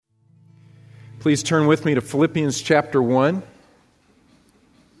Please turn with me to Philippians chapter 1.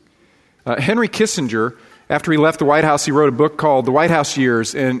 Henry Kissinger, after he left the White House, he wrote a book called The White House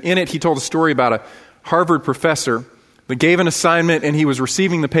Years, and in it he told a story about a Harvard professor that gave an assignment, and he was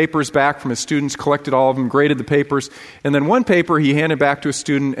receiving the papers back from his students, collected all of them, graded the papers, and then one paper he handed back to a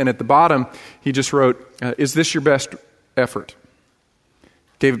student, and at the bottom he just wrote, "Is this your best effort?"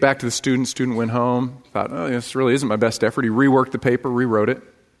 Gave it back to the student went home, thought, "Oh, this really isn't my best effort." He reworked the paper, rewrote it,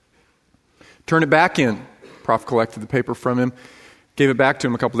 turned it back in. Prof collected the paper from him, gave it back to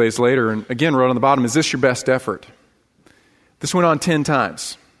him a couple days later, and again wrote on the bottom, "Is this your best effort?" This went on 10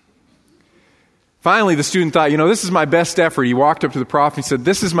 times. Finally, the student thought, this is my best effort. He walked up to the prof and he said,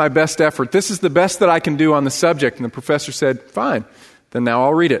 "This is my best effort. This is the best that I can do on the subject." And the professor said, "Fine, then now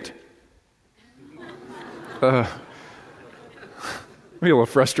I'll read it." Be a little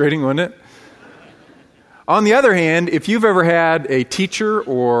frustrating, wouldn't it? On the other hand, if you've ever had a teacher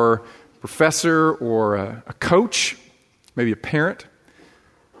or professor or a coach, maybe a parent,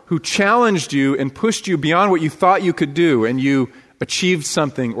 who challenged you and pushed you beyond what you thought you could do, and you achieved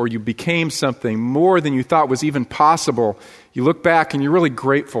something or you became something more than you thought was even possible, you look back and you're really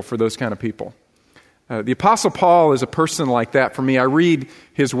grateful for those kind of people. The Apostle Paul is a person like that for me. I read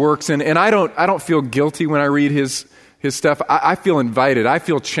his works, and I don't feel guilty when I read his stuff. I feel invited. I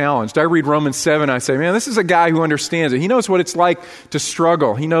feel challenged. I read Romans 7. I say, man, this is a guy who understands it. He knows what it's like to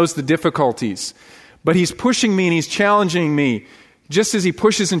struggle. He knows the difficulties. But he's pushing me and he's challenging me, just as he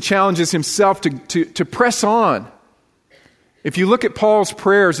pushes and challenges himself to press on. If you look at Paul's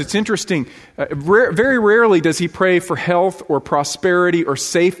prayers, it's interesting. Very rarely does he pray for health or prosperity or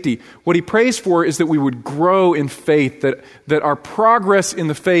safety. What he prays for is that we would grow in faith, that our progress in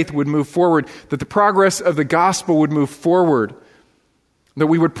the faith would move forward, that the progress of the gospel would move forward, that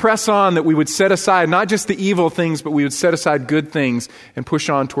we would press on, that we would set aside not just the evil things, but we would set aside good things and push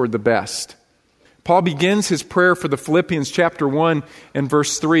on toward the best. Paul begins his prayer for the Philippians chapter 1 and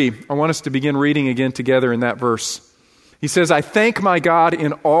verse 3. I want us to begin reading again together in that verse. He says, "I thank my God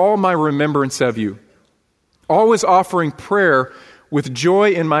in all my remembrance of you, always offering prayer with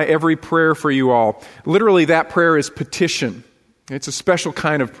joy in my every prayer for you all." Literally, that prayer is petition. It's a special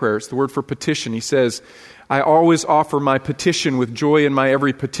kind of prayer. It's the word for petition. He says, "I always offer my petition with joy in my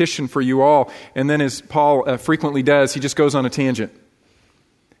every petition for you all." And then, as Paul frequently does, he just goes on a tangent.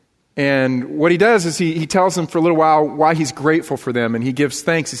 And what he does is he tells them for a little while why he's grateful for them, and he gives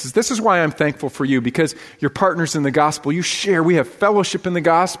thanks. He says, "This is why I'm thankful for you, because you're partners in the gospel. You share. We have fellowship in the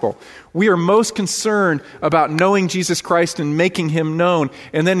gospel. We are most concerned about knowing Jesus Christ and making him known."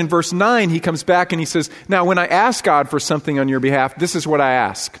 And then in verse 9, he comes back and he says, "Now when I ask God for something on your behalf, this is what I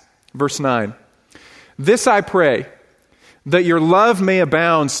ask." Verse 9, "This I pray, that your love may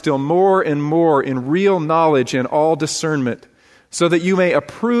abound still more and more in real knowledge and all discernment, so that you may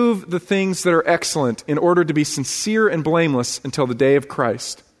approve the things that are excellent, in order to be sincere and blameless until the day of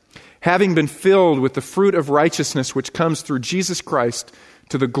Christ, having been filled with the fruit of righteousness which comes through Jesus Christ,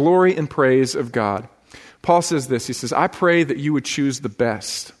 to the glory and praise of God." Paul says this, he says, "I pray that you would choose the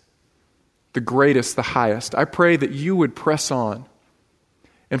best, the greatest, the highest. I pray that you would press on."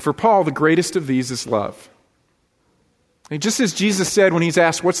 And for Paul, the greatest of these is love. And just as Jesus said when he's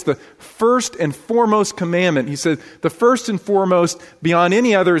asked, what's the first and foremost commandment? He said, the first and foremost beyond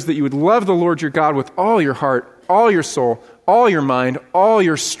any other is that you would love the Lord your God with all your heart, all your soul, all your mind, all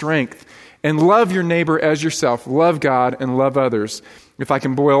your strength, and love your neighbor as yourself. Love God and love others. If I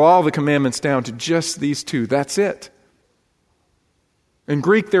can boil all the commandments down to just these two, that's it. In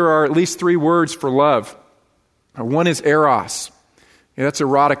Greek, there are at least 3 words for love. One is eros. Yeah, that's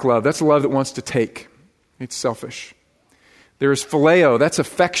erotic love. That's a love that wants to take. It's selfish. There's phileo, that's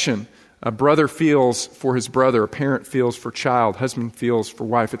affection. A brother feels for his brother, a parent feels for child, husband feels for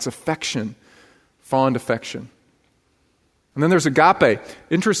wife. It's affection, fond affection. And then there's agape.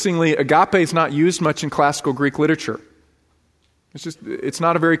 Interestingly, agape is not used much in classical Greek literature. It's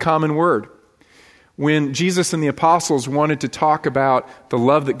not a very common word. When Jesus and the apostles wanted to talk about the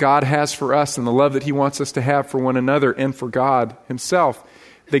love that God has for us and the love that he wants us to have for one another and for God himself,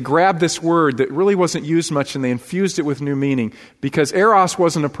 they grabbed this word that really wasn't used much and they infused it with new meaning, because eros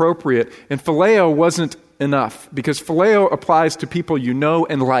wasn't appropriate and phileo wasn't enough, because phileo applies to people you know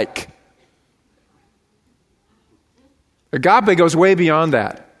and like. Agape goes way beyond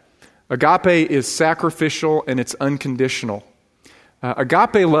that. Agape is sacrificial and it's unconditional.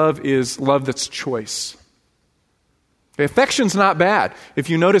 Agape love is love that's choice. Affection's not bad. If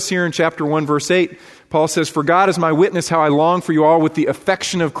you notice here in chapter 1, verse 8, Paul says, "For God is my witness how I long for you all with the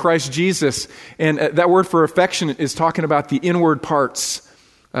affection of Christ Jesus." And that word for affection is talking about the inward parts.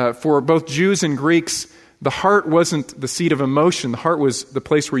 For both Jews and Greeks, the heart wasn't the seat of emotion. The heart was the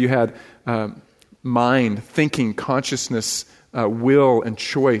place where you had mind, thinking, consciousness, will, and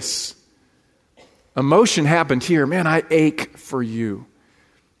choice. Emotion happened here. Man, I ache for you.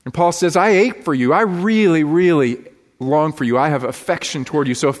 And Paul says, I ache for you. I really, really long for you. I have affection toward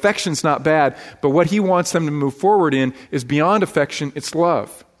you. So affection's not bad, but what he wants them to move forward in is beyond affection. It's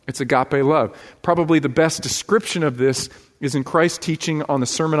love. It's agape love. Probably the best description of this is in Christ's teaching on the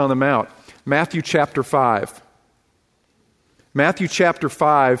Sermon on the Mount. Matthew chapter 5. Matthew chapter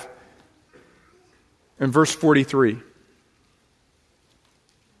 5 and verse 43.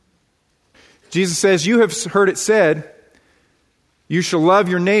 Jesus says, you have heard it said, you shall love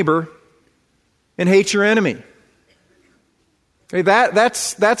your neighbor and hate your enemy. Okay,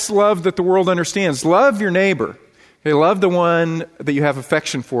 that's love that the world understands. Love your neighbor. Okay, love the one that you have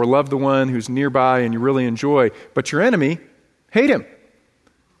affection for. Love the one who's nearby and you really enjoy. But your enemy, hate him.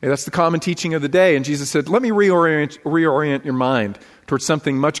 Okay, that's the common teaching of the day. And Jesus said, let me reorient your mind towards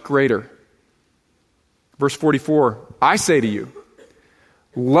something much greater. Verse 44, I say to you,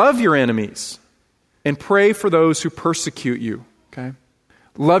 love your enemies and pray for those who persecute you. Okay?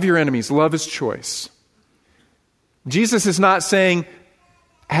 Love your enemies. Love is choice. Jesus is not saying,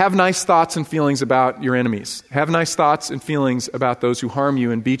 have nice thoughts and feelings about your enemies. Have nice thoughts and feelings about those who harm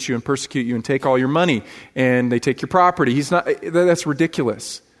you and beat you and persecute you and take all your money and they take your property. That's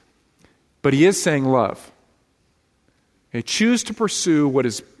ridiculous. But he is saying love. Okay? Choose to pursue what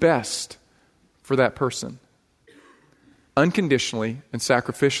is best for that person. Unconditionally and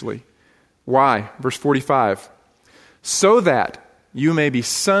sacrificially. Why? Verse 45. So that you may be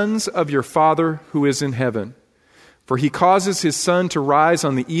sons of your Father who is in heaven. For he causes his sun to rise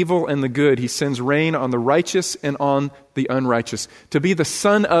on the evil and the good. He sends rain on the righteous and on the unrighteous. To be the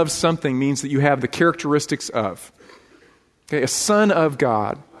son of something means that you have the characteristics of. Okay, a son of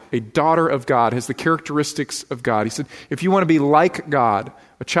God, a daughter of God, has the characteristics of God. He said, if you want to be like God,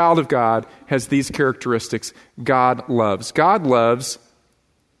 a child of God has these characteristics. God loves. God loves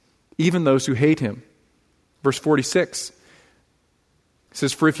even those who hate him. Verse 46. It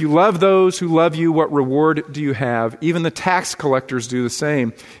says, for if you love those who love you, what reward do you have? Even the tax collectors do the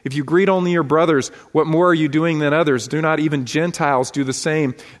same. If you greet only your brothers, what more are you doing than others? Do not even Gentiles do the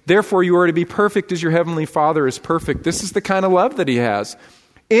same? Therefore you are to be perfect as your heavenly Father is perfect. This is the kind of love that he has.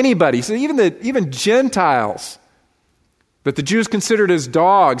 Anybody, so even Gentiles, that the Jews considered as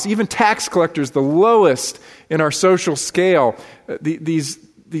dogs, even tax collectors, the lowest in our social scale,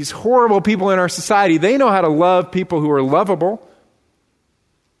 these horrible people in our society, they know how to love people who are lovable.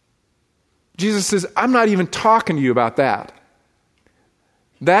 Jesus says, I'm not even talking to you about that.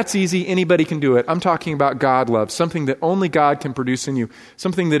 That's easy. Anybody can do it. I'm talking about God love, something that only God can produce in you,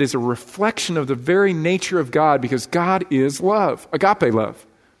 something that is a reflection of the very nature of God, because God is love, agape love.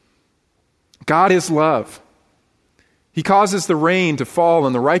 God is love. He causes the rain to fall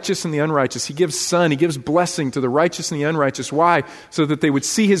on the righteous and the unrighteous. He gives sun, he gives blessing to the righteous and the unrighteous. Why? So that they would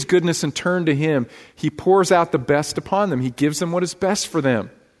see his goodness and turn to him. He pours out the best upon them. He gives them what is best for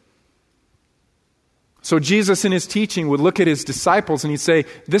them. So Jesus in his teaching would look at his disciples and he'd say,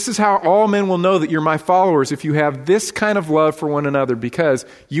 this is how all men will know that you're my followers, if you have this kind of love for one another, because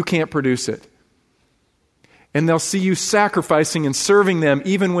you can't produce it. And they'll see you sacrificing and serving them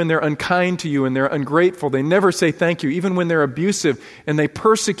even when they're unkind to you and they're ungrateful. They never say thank you. Even when they're abusive and they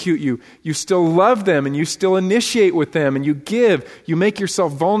persecute you, you still love them and you still initiate with them and you give. You make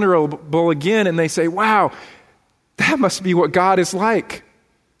yourself vulnerable again, and they say, wow, that must be what God is like.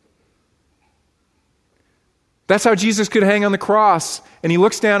 That's how Jesus could hang on the cross. And he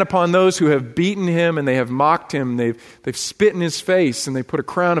looks down upon those who have beaten him and they have mocked him. They've spit in his face and they put a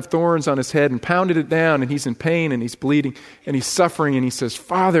crown of thorns on his head and pounded it down, and he's in pain and he's bleeding and he's suffering, and he says,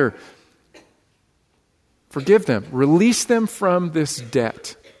 Father, forgive them. Release them from this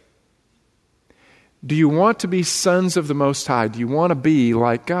debt. Do you want to be sons of the Most High? Do you want to be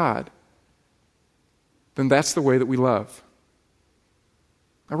like God? Then that's the way that we love.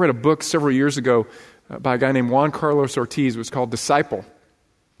 I read a book several years ago by a guy named Juan Carlos Ortiz. It was called Disciple.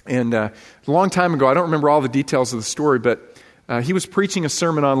 And a long time ago, I don't remember all the details of the story, but he was preaching a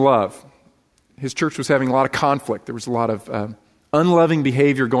sermon on love. His church was having a lot of conflict. There was a lot of unloving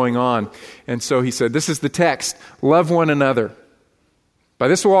behavior going on. And so he said, this is the text, love one another. By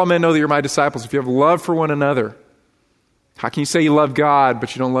this will all men know that you're my disciples, if you have love for one another. How can you say you love God,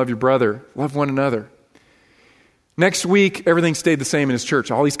 but you don't love your brother? Love one another. Next week, everything stayed the same in his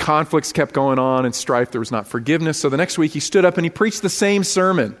church. All these conflicts kept going on and strife. There was not forgiveness. So the next week, he stood up and he preached the same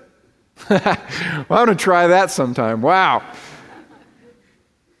sermon. Well, I'm going to try that sometime. Wow.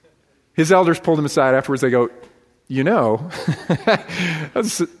 His elders pulled him aside afterwards. They go, you know,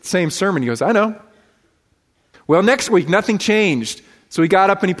 that's the same sermon. He goes, I know. Well, next week, nothing changed. So he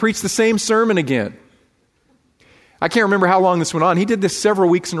got up and he preached the same sermon again. I can't remember how long this went on. He did this several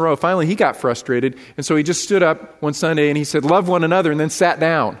weeks in a row. Finally, he got frustrated, and so he just stood up one Sunday and he said, love one another, and then sat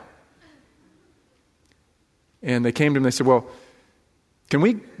down. And they came to him and they said, well, can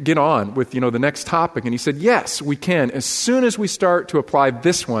we get on with, the next topic? And he said, yes, we can, as soon as we start to apply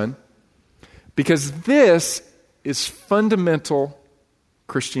this one, because this is fundamental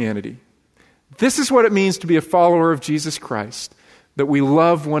Christianity. This is what it means to be a follower of Jesus Christ, that we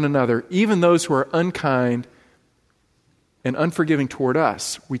love one another, even those who are unkind and unforgiving toward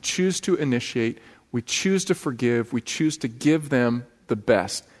us. We choose to initiate, we choose to forgive, we choose to give them the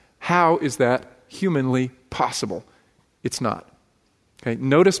best. How is that humanly possible? It's not. Okay,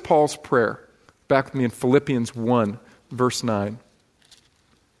 notice Paul's prayer. Back with me in Philippians 1, verse 9.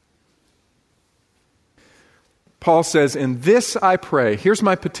 Paul says, "In this I pray," here's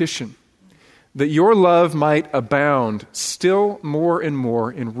my petition, "that your love might abound still more and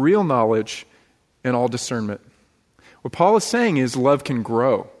more in real knowledge and all discernment." What Paul is saying is love can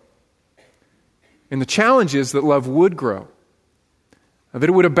grow. And the challenge is that love would grow, that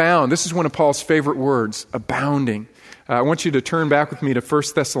it would abound. This is one of Paul's favorite words, abounding. I want you to turn back with me to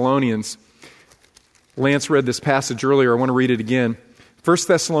 1 Thessalonians. Lance read this passage earlier. I want to read it again. 1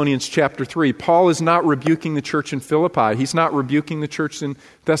 Thessalonians chapter 3. Paul is not rebuking the church in Philippi. He's not rebuking the church in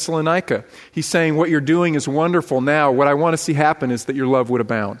Thessalonica. He's saying what you're doing is wonderful now. What I want to see happen is that your love would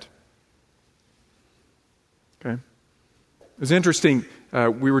abound. Okay? It was interesting. I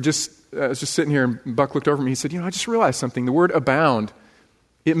was just sitting here and Buck looked over at me. He said, I just realized something. The word abound,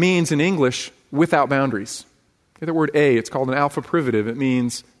 it means in English without boundaries. Okay, the word a, it's called an alpha privative. It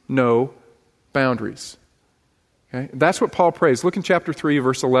means no boundaries. Okay? That's what Paul prays. Look in chapter 3,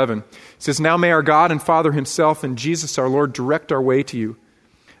 verse 11. It says, "Now may our God and Father himself and Jesus our Lord direct our way to you.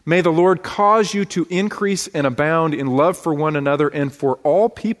 May the Lord cause you to increase and abound in love for one another and for all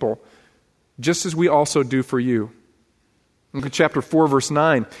people, just as we also do for you." Look at chapter 4, verse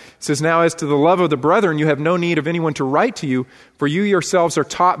 9. It says, "Now as to the love of the brethren, you have no need of anyone to write to you, for you yourselves are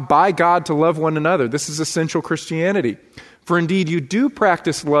taught by God to love one another." This is essential Christianity. "For indeed you do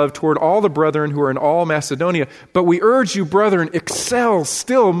practice love toward all the brethren who are in all Macedonia, but we urge you, brethren, excel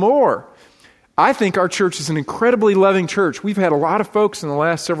still more." I think our church is an incredibly loving church. We've had a lot of folks in the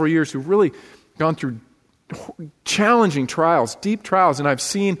last several years who've really gone through challenging trials, deep trials, and I've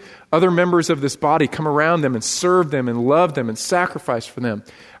seen other members of this body come around them and serve them and love them and sacrifice for them.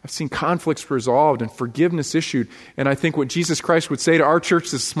 I've seen conflicts resolved and forgiveness issued, and I think what Jesus Christ would say to our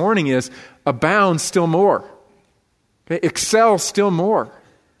church this morning is, abound still more. Okay? Excel still more.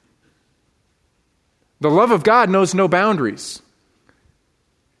 The love of God knows no boundaries.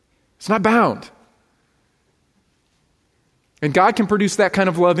 It's not bound. And God can produce that kind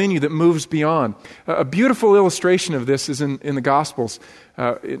of love in you that moves beyond. A beautiful illustration of this is in the Gospels.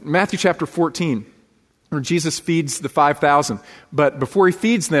 In Matthew chapter 14, where Jesus feeds the 5,000. But before he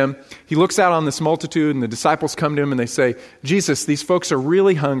feeds them, he looks out on this multitude, and the disciples come to him and they say, "Jesus, these folks are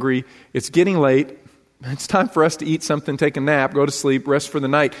really hungry. It's getting late. It's time for us to eat something, take a nap, go to sleep, rest for the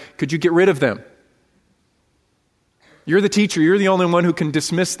night. Could you get rid of them? You're the teacher. You're the only one who can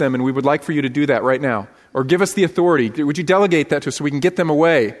dismiss them, and we would like for you to do that right now. Or give us the authority. Would you delegate that to us so we can get them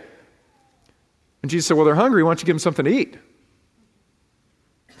away?" And Jesus said, "Well, they're hungry. Why don't you give them something to eat?"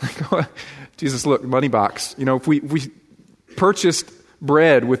 Jesus, look, money box. If we purchased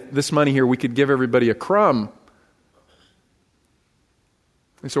bread with this money here, we could give everybody a crumb.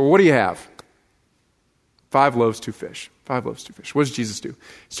 And so, well, what do you have? 5 loaves, 2 fish. 5 loaves, 2 fish. What does Jesus do?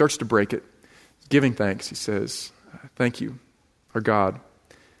 He starts to break it. He's giving thanks. He says, "Thank you, our God,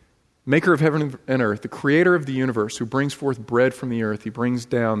 maker of heaven and earth, the creator of the universe, who brings forth bread from the earth." He brings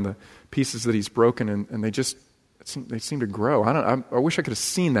down the pieces that he's broken, and they seem to grow. I wish I could have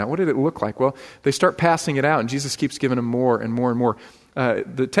seen that. What did it look like? Well, they start passing it out, and Jesus keeps giving them more and more and more.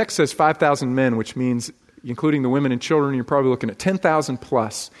 The text says 5,000 men, which means, including the women and children, you're probably looking at 10,000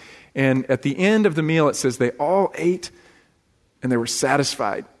 plus. And at the end of the meal, it says they all ate, and they were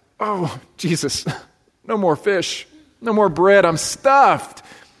satisfied. "Oh, Jesus, no more fish, no more bread, I'm stuffed."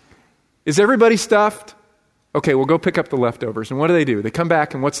 Is everybody stuffed? Okay, we'll go pick up the leftovers. And what do? They come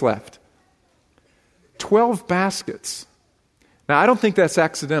back, and what's left? 12 baskets. Now, I don't think that's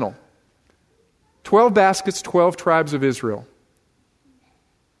accidental. 12 baskets, 12 tribes of Israel.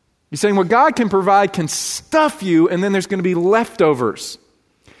 He's saying what God can provide can stuff you, and then there's going to be leftovers.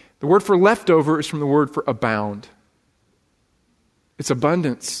 The word for leftover is from the word for abound. It's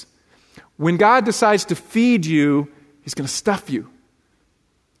abundance. When God decides to feed you, he's going to stuff you.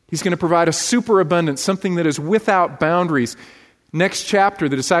 He's going to provide a superabundance, something that is without boundaries. Next chapter,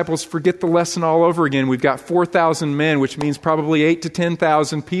 the disciples forget the lesson all over again. We've got 4,000 men, which means probably 8,000 to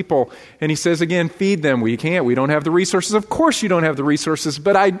 10,000 people. And he says again, feed them. We can't. We don't have the resources. Of course you don't have the resources,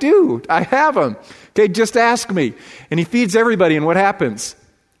 but I do. I have them. Okay, just ask me. And he feeds everybody, and what happens?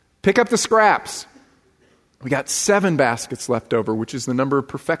 Pick up the scraps. We got 7 baskets left over, which is the number of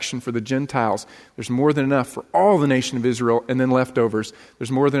perfection for the Gentiles. There's more than enough for all the nation of Israel and then leftovers.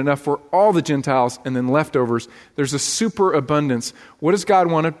 There's more than enough for all the Gentiles and then leftovers. There's a superabundance. What does God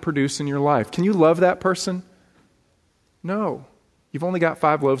want to produce in your life? Can you love that person? No. You've only got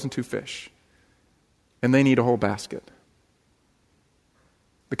 5 loaves and 2 fish. And they need a whole basket.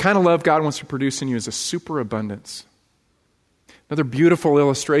 The kind of love God wants to produce in you is a superabundance. Another beautiful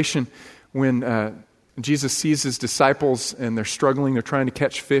illustration when Jesus sees his disciples and they're struggling, they're trying to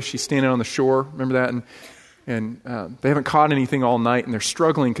catch fish. He's standing on the shore, remember that? And they haven't caught anything all night and they're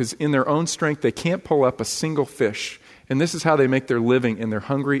struggling because in their own strength they can't pull up a single fish. And this is how they make their living, and they're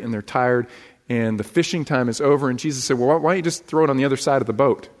hungry and they're tired and the fishing time is over. And Jesus said, well, why don't you just throw it on the other side of the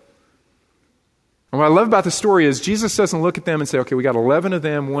boat? And what I love about the story is Jesus doesn't look at them and say, okay, we got 11 of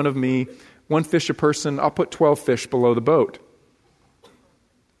them, 1 of me, 1 fish a person, I'll put 12 fish below the boat.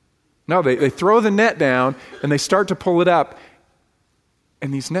 No, they throw the net down and they start to pull it up.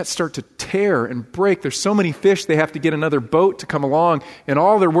 And these nets start to tear and break. There's so many fish, they have to get another boat to come along. And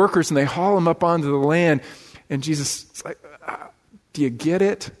all their workers, and they haul them up onto the land. And Jesus is like, do you get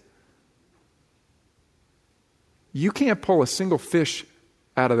it? You can't pull a single fish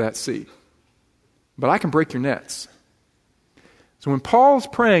out of that sea. But I can break your nets. So when Paul's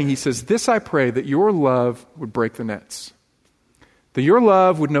praying, he says, this I pray, that your love would break the nets. That your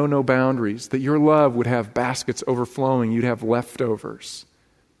love would know no boundaries. That your love would have baskets overflowing. You'd have leftovers.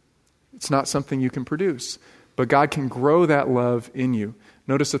 It's not something you can produce. But God can grow that love in you.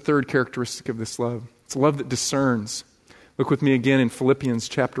 Notice a third characteristic of this love. It's a love that discerns. Look with me again in Philippians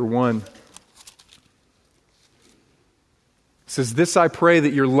chapter 1. It says, this I pray,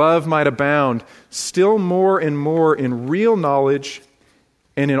 that your love might abound still more and more in real knowledge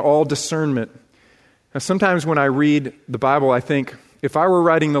and in all discernment. Now, sometimes when I read the Bible, I think, if I were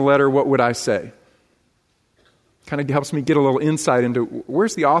writing the letter, what would I say? Kind of helps me get a little insight into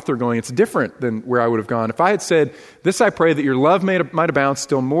where's the author going. It's different than where I would have gone. If I had said, this I pray, that your love might abound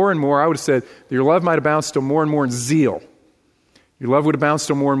still more and more, I would have said, that your love might abound still more and more in zeal. Your love would abound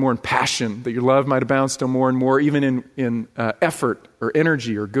still more and more in passion, that your love might abound still more and more even in effort or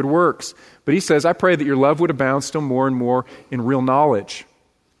energy or good works. But he says, I pray that your love would abound still more and more in real knowledge.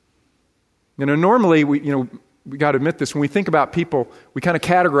 You know, normally, we got to admit this, when we think about people, we kind of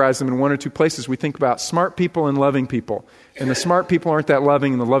categorize them in 1 or 2 places. We think about smart people and loving people. And the smart people aren't that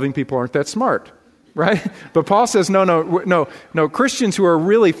loving and the loving people aren't that smart, right? But Paul says, no. Christians who are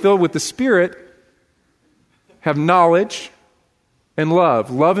really filled with the Spirit have knowledge and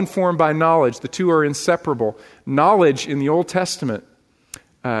love. Love informed by knowledge. The two are inseparable. Knowledge in the Old Testament,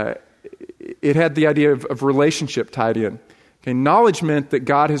 it had the idea of relationship tied in. Okay, knowledge meant that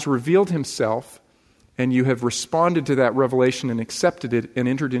God has revealed himself and you have responded to that revelation and accepted it and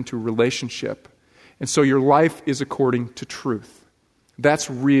entered into a relationship. And so your life is according to truth. That's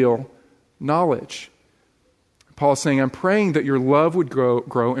real knowledge. Paul is saying, I'm praying that your love would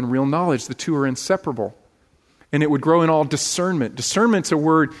grow in real knowledge. The two are inseparable. And it would grow in all discernment. Discernment's a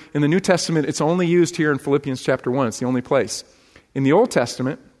word in the New Testament. It's only used here in Philippians chapter 1. It's the only place. In the Old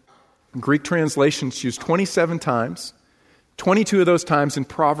Testament, Greek translations used 27 times. 22 of those times in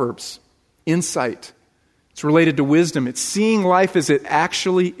Proverbs. Insight. It's related to wisdom. It's seeing life as it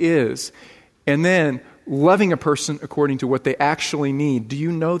actually is. And then loving a person according to what they actually need. Do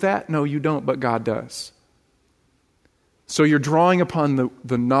you know that? No, you don't, but God does. So you're drawing upon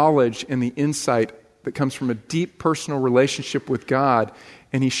the knowledge and the insight that comes from a deep personal relationship with God.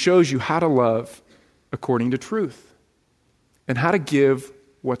 And he shows you how to love according to truth. And how to give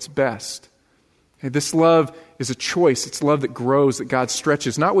what's best. Okay, this love is a choice. It's love that grows, that God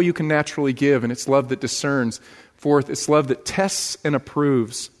stretches. Not what you can naturally give, and it's love that discerns. Fourth, it's love that tests and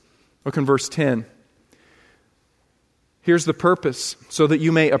approves. Look in verse 10. Here's the purpose, so that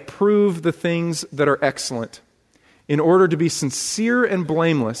you may approve the things that are excellent, in order to be sincere and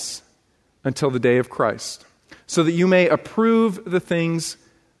blameless until the day of Christ. So that you may approve the things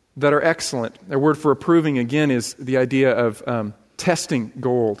that are excellent. The word for approving, again, is the idea of testing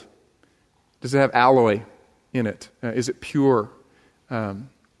gold. Does it have alloy in it? Is it pure?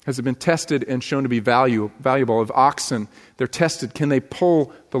 Has it been tested and shown to be valuable? Of oxen, they're tested. Can they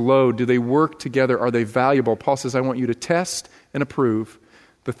pull the load? Do they work together? Are they valuable? Paul says, I want you to test and approve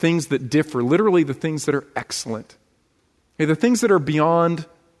the things that differ, literally the things that are excellent. Okay, the things that are beyond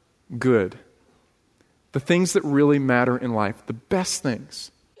good. the things that really matter in life, the best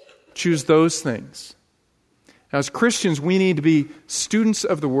things. Choose those things. Now, as Christians, we need to be students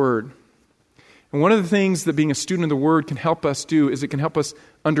of the Word. And one of the things that being a student of the Word can help us do is it can help us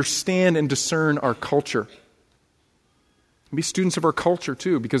understand and discern our culture. Be students of our culture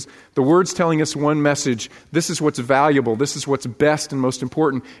too, because the Word's telling us one message. This is what's valuable. This is what's best and most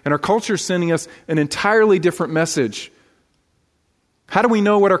important. And our culture is sending us an entirely different message. How do we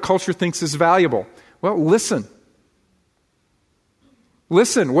know what our culture thinks is valuable? Well, listen.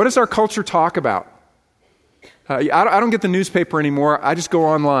 Listen. What does our culture talk about? I don't get the newspaper anymore. I just go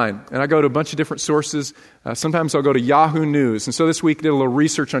online, and I go to a bunch of different sources. Sometimes I'll go to Yahoo News. And so this week I did a little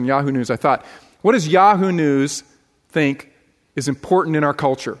research on Yahoo News. I thought, what does Yahoo News think is important in our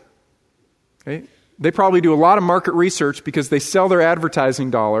culture? Okay? They probably do a lot of market research because they sell their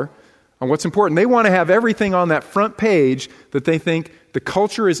advertising dollar on what's important. They want to have everything on that front page that they think the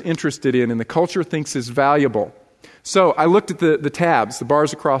culture is interested in and the culture thinks is valuable. So I looked at the tabs, the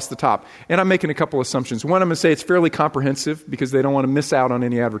bars across the top, and I'm making a couple assumptions. One, I'm going to say it's fairly comprehensive because they don't want to miss out on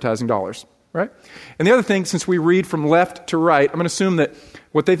any advertising dollars, right? And the other thing, since we read from left to right, I'm going to assume that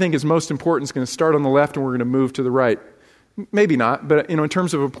what they think is most important is going to start on the left and we're going to move to the right. Maybe not, but in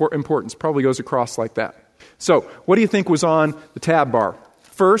terms of importance, probably goes across like that. So what do you think was on the tab bar?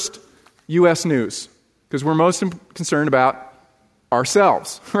 First, U.S. News, because we're most concerned about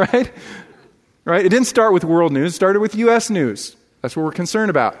ourselves, right? Right? It didn't start with world news. It started with U.S. news. That's what we're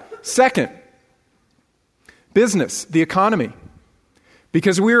concerned about. Second, business, the economy.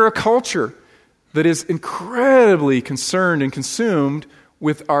 Because we are a culture that is incredibly concerned and consumed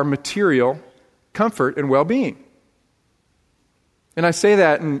with our material comfort and well-being. And I say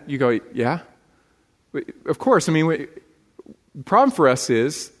that and you go, yeah? Of course. I mean, the problem for us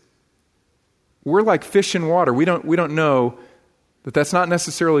is we're like fish in water. We don't know that that's not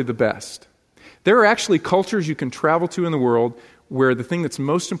necessarily the best. There are actually cultures you can travel to in the world where the thing that's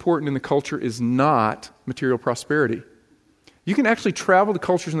most important in the culture is not material prosperity. You can actually travel to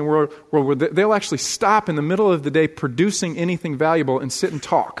cultures in the world where they'll actually stop in the middle of the day producing anything valuable and sit and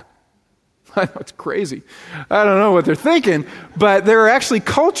talk. I know it's crazy. I don't know what they're thinking, but there are actually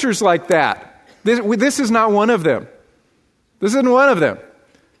cultures like that. This is not one of them. This isn't one of them.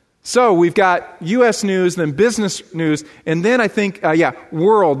 So we've got U.S. news, then business news, and then I think,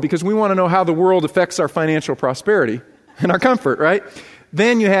 world, because we want to know how the world affects our financial prosperity and our comfort, right?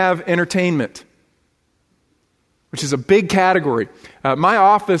 Then you have entertainment, which is a big category. My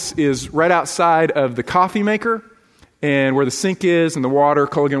office is right outside of the coffee maker, and where the sink is, and the water,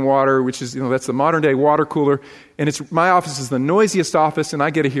 Culligan water, which is, that's the modern day water cooler. And my office is the noisiest office, and I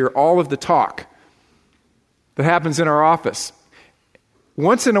get to hear all of the talk that happens in our office.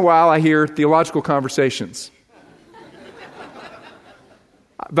 Once in a while, I hear theological conversations.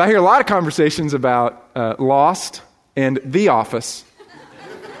 But I hear a lot of conversations about Lost and The Office.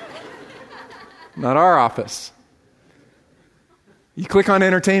 Not our office. You click on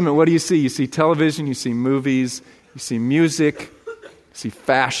entertainment, what do you see? You see television, you see movies, you see music, you see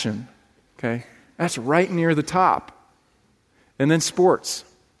fashion. Okay? That's right near the top. And then sports.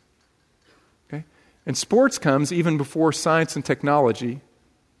 Okay? And sports comes even before science and technology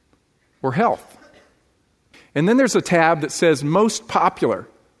or health. And then there's a tab that says most popular.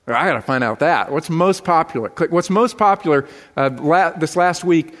 I got to find out that. What's most popular? Click. What's most popular this last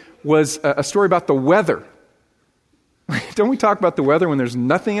week was a story about the weather. Don't we talk about the weather when there's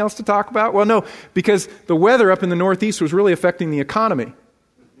nothing else to talk about? Well, no, because the weather up in the Northeast was really affecting the economy.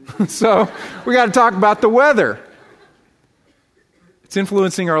 So we got to talk about the weather. It's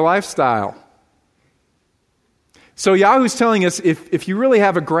influencing our lifestyle. So Yahoo's telling us if you really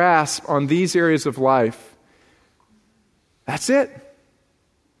have a grasp on these areas of life, that's it.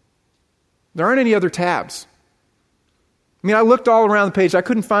 There aren't any other tabs. I mean, I looked all around the page. I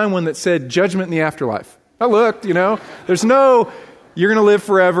couldn't find one that said judgment in the afterlife. I looked, There's no, you're going to live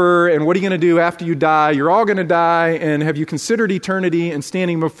forever, and what are you going to do after you die? You're all going to die, and have you considered eternity and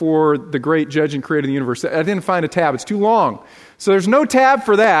standing before the great judge and creator of the universe? I didn't find a tab. It's too long. So there's no tab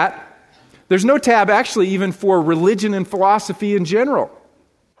for that. There's no tab actually even for religion and philosophy in general.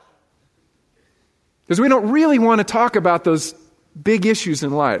 Because we don't really want to talk about those big issues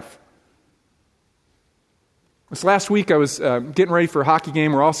in life. This last week I was getting ready for a hockey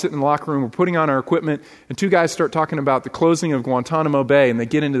game. We're all sitting in the locker room. We're putting on our equipment. And two guys start talking about the closing of Guantanamo Bay. And they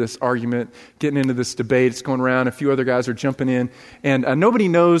get into this argument, getting into this debate. It's going around. A few other guys are jumping in. And nobody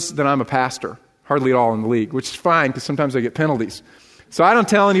knows that I'm a pastor. Hardly at all in the league, which is fine because sometimes I get penalties. So I don't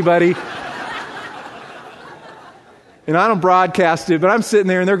tell anybody. And I don't broadcast it, but I'm sitting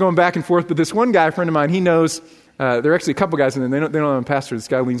there and they're going back and forth. But this one guy, a friend of mine, he knows There are actually a couple guys in there. They don't have a pastor. This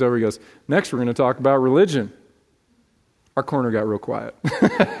guy leans over. He goes, "Next, we're going to talk about religion." Our corner got real quiet.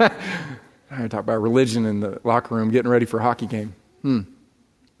 I'm going to talk about religion in the locker room, getting ready for a hockey game.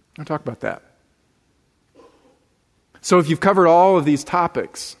 I'll talk about that. So if you've covered all of these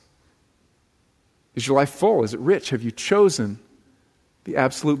topics, is your life full? Is it rich? Have you chosen the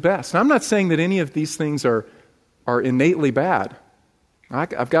absolute best? Now, I'm not saying that any of these things are innately bad.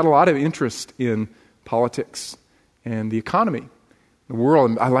 I've got a lot of interest in politics and the economy, the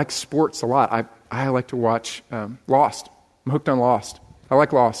world. I like sports a lot. I like to watch Lost. I'm hooked on Lost. I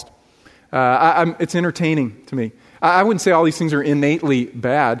like Lost. It's entertaining to me. I wouldn't say all these things are innately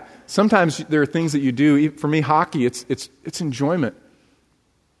bad. Sometimes there are things that you do. For me, hockey, it's enjoyment.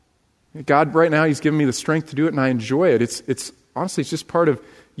 God, right now, He's given me the strength to do it, and I enjoy it. It's honestly, it's just part of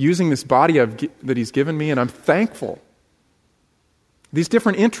using this body that He's given me, and I'm thankful. These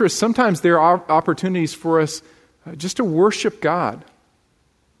different interests, sometimes there are opportunities for us just to worship God.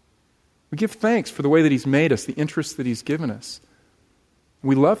 We give thanks for the way that He's made us, the interests that He's given us.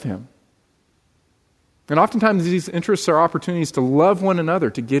 We love Him. And oftentimes these interests are opportunities to love one another,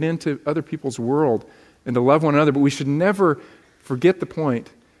 to get into other people's world and to love one another. But we should never forget the point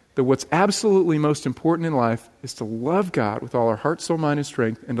that what's absolutely most important in life is to love God with all our heart, soul, mind, and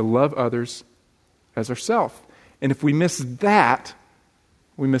strength, and to love others as ourselves. And if we miss that,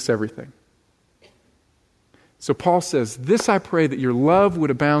 we miss everything. So Paul says, "This I pray, that your love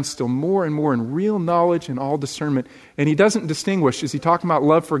would abound still more and more in real knowledge and all discernment." And he doesn't distinguish. Is he talking about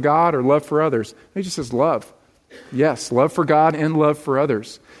love for God or love for others? He just says love. Yes, love for God and love for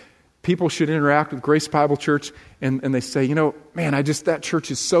others. People should interact with Grace Bible Church and they say, man, that church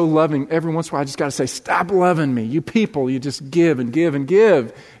is so loving. Every once in a while I just got to say, stop loving me. You people, you just give and give and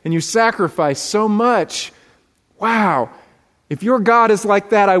give. And you sacrifice so much. Wow. If your God is like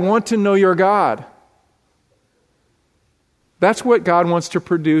that, I want to know your God. That's what God wants to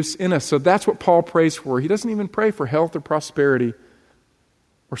produce in us. So that's what Paul prays for. He doesn't even pray for health or prosperity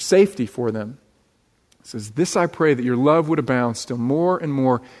or safety for them. He says, "This I pray, that your love would abound still more and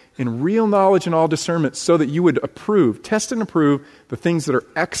more in real knowledge and all discernment, so that you would test and approve the things that are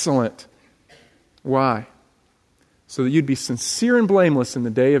excellent." Why? So that you'd be sincere and blameless in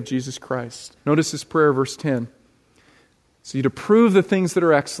the day of Jesus Christ. Notice this prayer, verse 10. So you'd approve the things that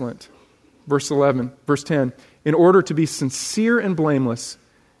are excellent. Verse 10. In order to be sincere and blameless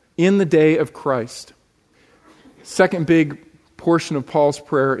in the day of Christ. Second big portion of Paul's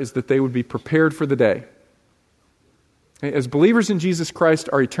prayer is that they would be prepared for the day. As believers in Jesus Christ,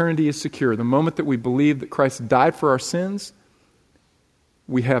 our eternity is secure. The moment that we believe that Christ died for our sins,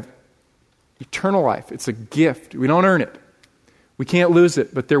 we have eternal life. It's a gift. We don't earn it. We can't lose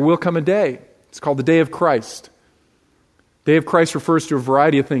it, but there will come a day. It's called the day of Christ. Day of Christ refers to a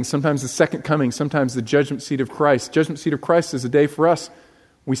variety of things. Sometimes the second coming, sometimes the judgment seat of Christ. Judgment seat of Christ is a day for us.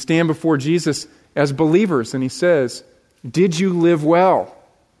 We stand before Jesus as believers, and He says, "Did you live well?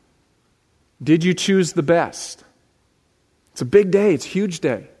 Did you choose the best?" It's a big day. It's a huge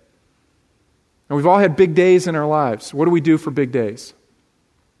day. And we've all had big days in our lives. What do we do for big days?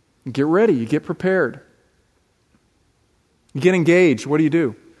 You get ready. You get prepared. You get engaged. What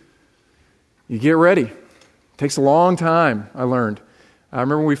do? You get ready. It takes a long time, I learned. I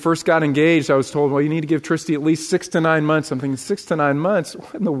remember when we first got engaged, I was told, well, you need to give Tristy at least 6 to 9 months. I'm thinking, 6 to 9 months?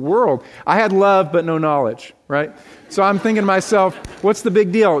 What in the world? I had love, but no knowledge, right? So I'm thinking to myself, what's the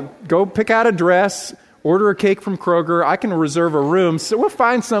big deal? Go pick out a dress, order a cake from Kroger. I can reserve a room. So we'll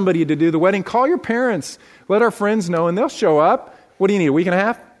find somebody to do the wedding. Call your parents. Let our friends know, and they'll show up. What do you need, a week and a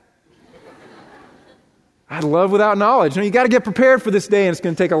half? I had love without knowledge. You got to get prepared for this day, and it's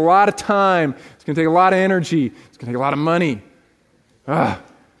going to take a lot of time. It's going to take a lot of energy. It's going to take a lot of money. Got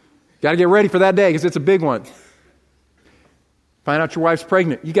to get ready for that day because it's a big one. Find out your wife's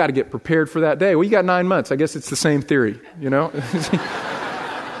pregnant. You got to get prepared for that day. Well, you got 9 months. I guess it's the same theory,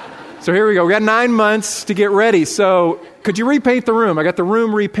 So here we go. We got 9 months to get ready. So could you repaint the room? I got the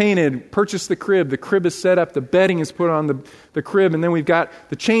room repainted, purchased the crib. The crib is set up. The bedding is put on the crib. And then we've got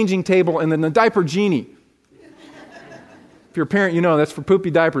the changing table and then the diaper genie. If you're a parent, you know that's for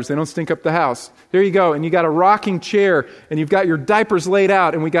poopy diapers. They don't stink up the house. There you go. And you got a rocking chair and you've got your diapers laid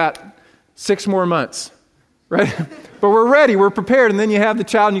out and we got 6 more months, right? But we're ready. We're prepared. And then you have the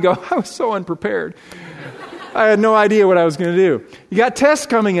child and you go, I was so unprepared. I had no idea what I was going to do. You got tests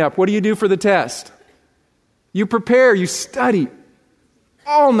coming up. What do you do for the test? You prepare. You study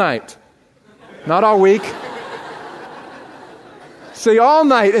all night. Not all week. So all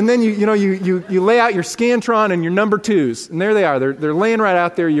night, and then you lay out your Scantron and your number 2s, and there they are. They're laying right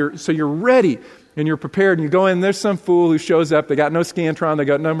out there. So you're ready and you're prepared. And you go in. And there's some fool who shows up. They got no Scantron. They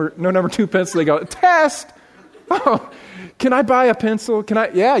got no number 2 pencil. They go, test. Oh, can I buy a pencil?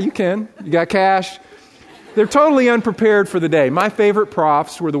 Yeah, you can. You got cash. They're totally unprepared for the day. My favorite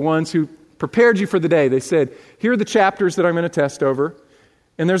profs were the ones who prepared you for the day. They said, here are the chapters that I'm going to test over,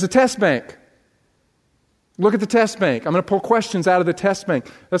 and there's a test bank. Look at the test bank. I'm going to pull questions out of the test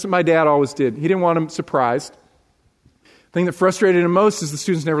bank. That's what my dad always did. He didn't want them surprised. The thing that frustrated him most is the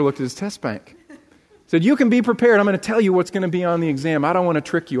students never looked at his test bank. He said, you can be prepared. I'm going to tell you what's going to be on the exam. I don't want to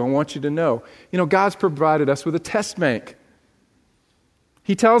trick you. I want you to know. God's provided us with a test bank.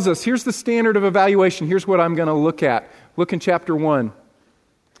 He tells us, here's the standard of evaluation. Here's what I'm going to look at. Look in chapter 1,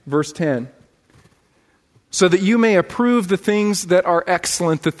 verse 10. So that you may approve the things that are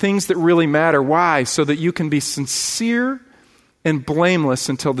excellent, the things that really matter. Why? So that you can be sincere and blameless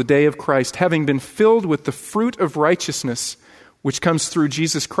until the day of Christ, having been filled with the fruit of righteousness, which comes through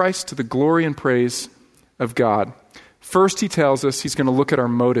Jesus Christ to the glory and praise of God. First, he tells us he's going to look at our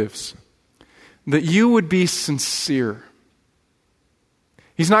motives. That you would be sincere.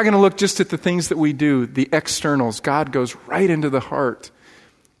 He's not going to look just at the things that we do, the externals. God goes right into the heart.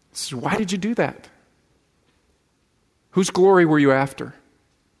 He says, why did you do that? Whose glory were you after?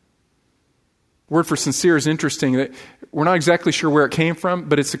 The word for sincere is interesting. That we're not exactly sure where it came from,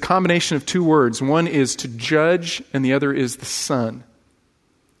 but it's a combination of two words. One is to judge, and the other is the sun.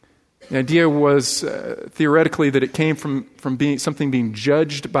 The idea was theoretically that it came from something being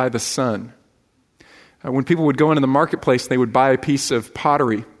judged by the sun. When people would go into the marketplace, they would buy a piece of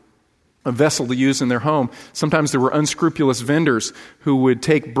pottery, a vessel to use in their home. Sometimes there were unscrupulous vendors who would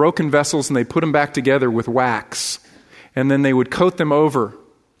take broken vessels and they put them back together with wax. And then they would coat them over.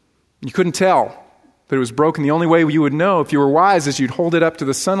 You couldn't tell that it was broken. The only way you would know, if you were wise, is you'd hold it up to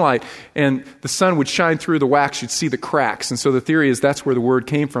the sunlight and the sun would shine through the wax. You'd see the cracks. And so the theory is that's where the word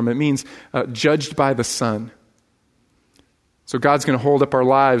came from. It means judged by the sun. So God's going to hold up our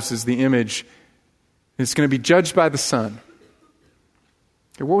lives as the image. It's going to be judged by the sun.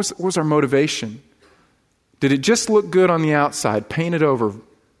 Okay, what was our motivation? Did it just look good on the outside, painted over?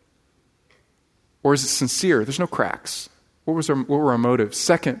 Or is it sincere? There's no cracks. What were our motives?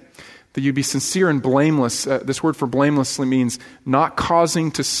 Second, that you be sincere and blameless. This word for blamelessly means not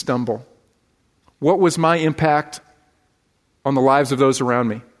causing to stumble. What was my impact on the lives of those around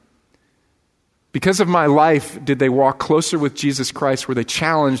me? Because of my life, did they walk closer with Jesus Christ? Were they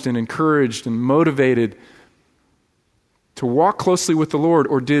challenged and encouraged and motivated to walk closely with the Lord?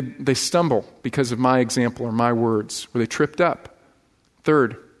 Or did they stumble because of my example or my words? Were they tripped up?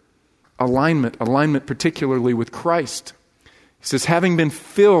 Third, alignment particularly with Christ. He says, having been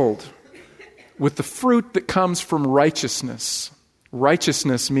filled with the fruit that comes from righteousness.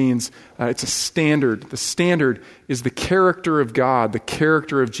 Righteousness means it's a standard. The standard is the character of God, the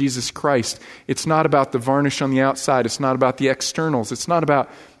character of Jesus Christ. It's not about the varnish on the outside. It's not about the externals. It's not about,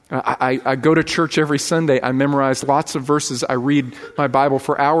 I go to church every Sunday. I memorize lots of verses. I read my Bible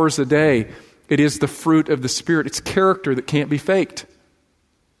for hours a day. It is the fruit of the Spirit. It's character that can't be faked.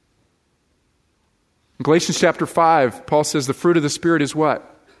 In Galatians chapter 5, Paul says the fruit of the Spirit is what?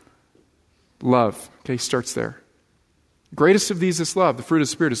 Love. Okay, he starts there. The greatest of these is love. The fruit of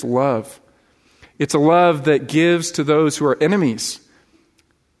the Spirit is love. It's a love that gives to those who are enemies.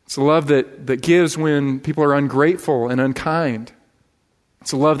 It's a love that gives when people are ungrateful and unkind.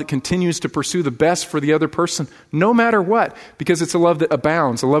 It's a love that continues to pursue the best for the other person, no matter what, because it's a love that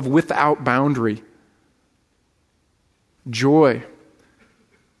abounds, a love without boundary. Joy.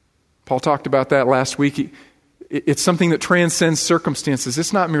 Paul talked about that last week. It's something that transcends circumstances.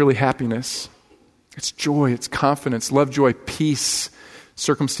 It's not merely happiness. It's joy, it's confidence, love, joy, peace.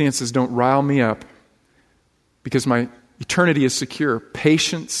 Circumstances don't rile me up because my eternity is secure.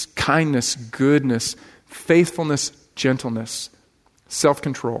 Patience, kindness, goodness, faithfulness, gentleness,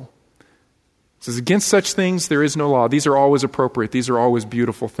 self-control. It says, against such things there is no law. These are always appropriate. These are always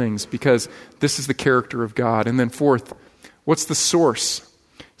beautiful things because this is the character of God. And then fourth, what's the source?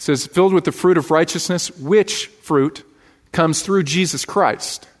 It says, filled with the fruit of righteousness, which fruit comes through Jesus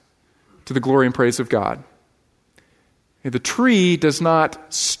Christ to the glory and praise of God. The tree does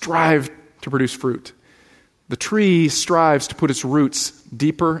not strive to produce fruit. The tree strives to put its roots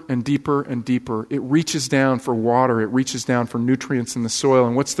deeper and deeper and deeper. It reaches down for water. It reaches down for nutrients in the soil.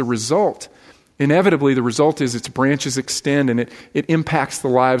 And what's the result? Inevitably, the result is its branches extend and it impacts the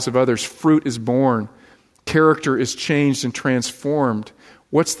lives of others. Fruit is born. Character is changed and transformed.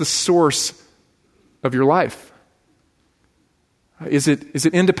 What's the source of your life? Is it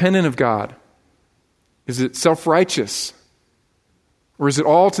independent of God? Is it self-righteous? Or is it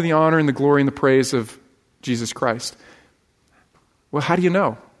all to the honor and the glory and the praise of Jesus Christ? Well, how do you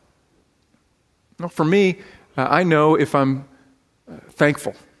know? Well, for me, I know if I'm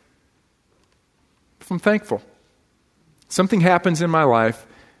thankful. If I'm thankful. Something happens in my life,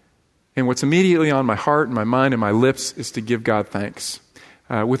 and what's immediately on my heart and my mind and my lips is to give God thanks.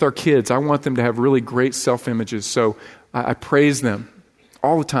 With our kids, I want them to have really great self-images, so I praise them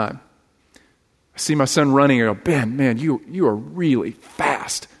all the time. I see my son running, and I go, Ben, man, you are really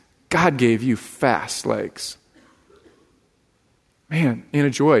fast. God gave you fast legs. Man, Anna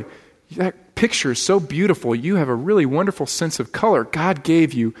Joy, that picture is so beautiful. You have a really wonderful sense of color. God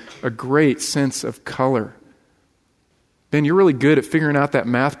gave you a great sense of color. Ben, you're really good at figuring out that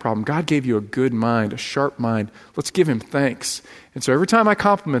math problem. God gave you a good mind, a sharp mind. Let's give him thanks. And so every time I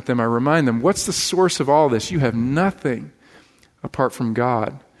compliment them, I remind them, what's the source of all this? You have nothing apart from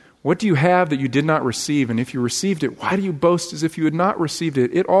God. What do you have that you did not receive? And if you received it, why do you boast as if you had not received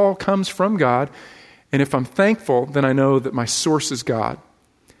it? It all comes from God. And if I'm thankful, then I know that my source is God.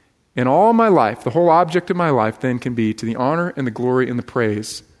 And all my life, the whole object of my life then can be to the honor and the glory and the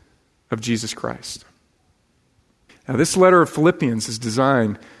praise of Jesus Christ. Now, this letter of Philippians is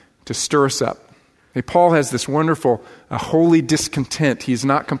designed to stir us up. Hey, Paul has this wonderful, holy discontent. He's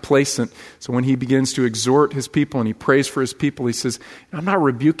not complacent. So when he begins to exhort his people and he prays for his people, he says, I'm not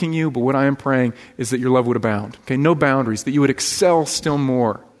rebuking you, but what I am praying is that your love would abound. Okay, no boundaries, that you would excel still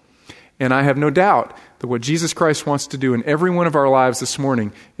more. And I have no doubt that what Jesus Christ wants to do in every one of our lives this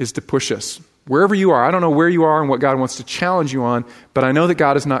morning is to push us. Wherever you are, I don't know where you are and what God wants to challenge you on, but I know that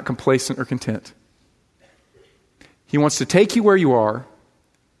God is not complacent or content. He wants to take you where you are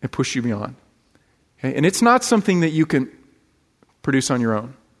and push you beyond. Okay? And it's not something that you can produce on your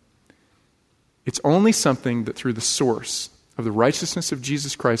own. It's only something that through the source of the righteousness of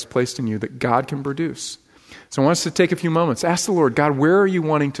Jesus Christ placed in you that God can produce. So I want us to take a few moments. Ask the Lord, God, where are you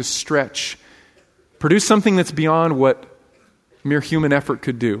wanting to stretch? Produce something that's beyond what mere human effort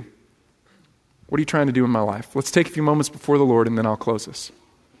could do. What are you trying to do in my life? Let's take a few moments before the Lord and then I'll close this.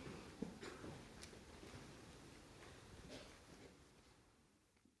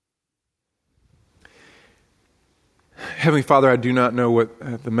 Heavenly Father, I do not know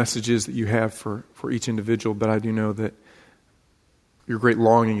what the message is that you have for each individual, but I do know that your great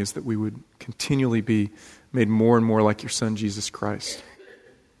longing is that we would continually be made more and more like your Son, Jesus Christ.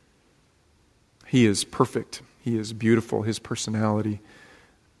 He is perfect. He is beautiful. His personality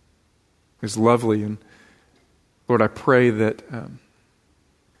is lovely. And Lord, I pray that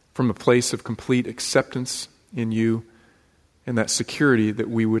from a place of complete acceptance in you and that security that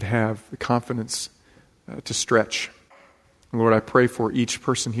we would have the confidence to stretch. Lord, I pray for each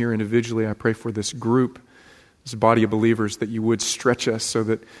person here individually. I pray for this group, this body of believers, that you would stretch us so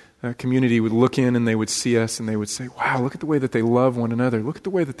that community would look in and they would see us and they would say, wow, look at the way that they love one another. Look at the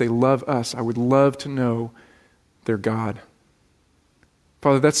way that they love us. I would love to know their God.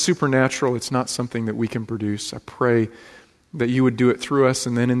 Father, that's supernatural. It's not something that we can produce. I pray that you would do it through us,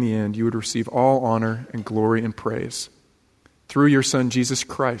 and then in the end, you would receive all honor and glory and praise through your Son, Jesus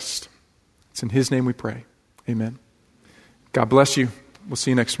Christ. It's in his name we pray. Amen. God bless you. We'll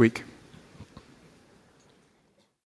see you next week.